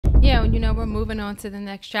yeah, you know, we're moving on to the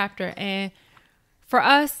next chapter. And for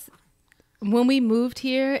us, when we moved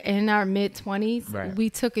here in our mid-20s, Right. we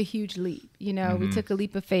took a huge leap. You know, we took a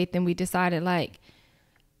leap of faith, and we decided, like,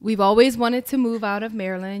 we've always wanted to move out of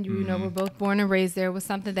Maryland. You know, we're both born and raised there. It was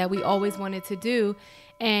something that we always wanted to do.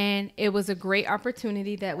 And it was a great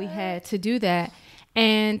opportunity that we had to do that.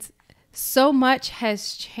 And so much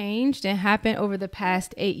has changed and happened over the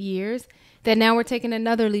past 8 years that now we're taking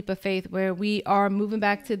another leap of faith where we are moving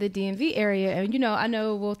back to the DMV area. And, you know, I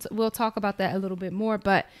know we'll talk about that a little bit more,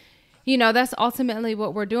 but, you know, that's ultimately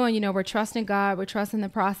what we're doing. You know, we're trusting God, we're trusting the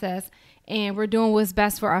process, and we're doing what's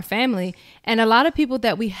best for our family. And a lot of people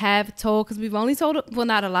that we have told, because we've only told, well,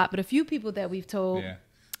 not a lot, but a few people that we've told,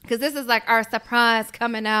 because this is like our surprise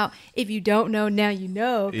coming out. If you don't know, now you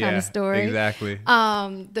know kind of story. Exactly.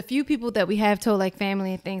 The few people that we have told, like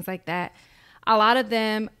family and things like that, a lot of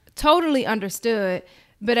them totally understood.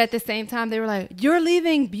 But at the same time, they were like, you're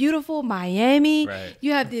leaving beautiful Miami. Right.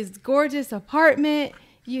 You have this gorgeous apartment.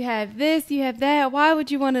 You have this, you have that. Why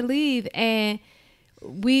would you want to leave? And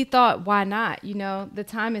we thought, why not? You know, the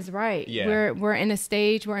time is right. Yeah. We're in a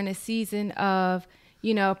stage, we're in a season of,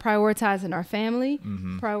 you know, prioritizing our family,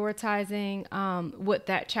 prioritizing what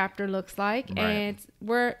that chapter looks like. Right. And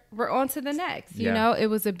we're on to the next. You Yeah.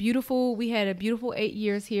 know, we had a beautiful 8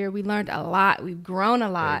 years here. We learned a lot. We've grown a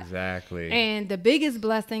lot. Exactly. And the biggest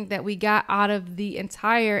blessing that we got out of the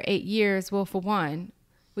entire 8 years, well, for one,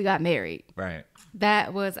 we got married. Right.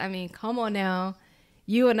 That was, I mean, come on now.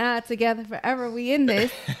 You and I together forever. We in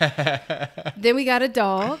this. Then we got a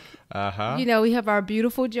dog. You know, we have our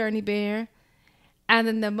beautiful journey bear. And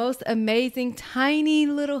then the most amazing, tiny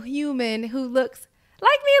little human who looks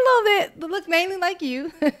like me a little bit, but looks mainly like you.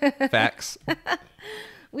 Facts.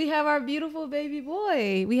 We have our beautiful baby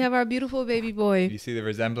boy. You see the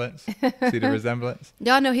resemblance?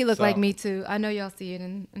 Y'all know he looked So- like me too. I know y'all see it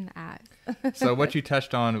in the eyes. So what you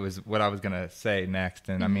touched on was what I was going to say next.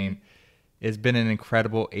 And I mean, it's been an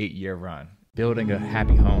incredible 8-year run. Building a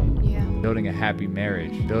happy home, Yeah. building a happy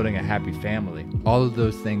marriage, building a happy family. All of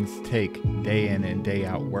those things take day in and day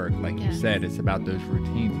out work. Like you Yes. said, it's about those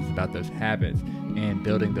routines, it's about those habits. And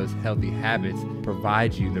building those healthy habits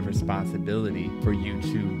provides you the responsibility for you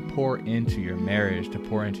to pour into your marriage, to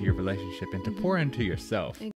pour into your relationship, and to pour into yourself.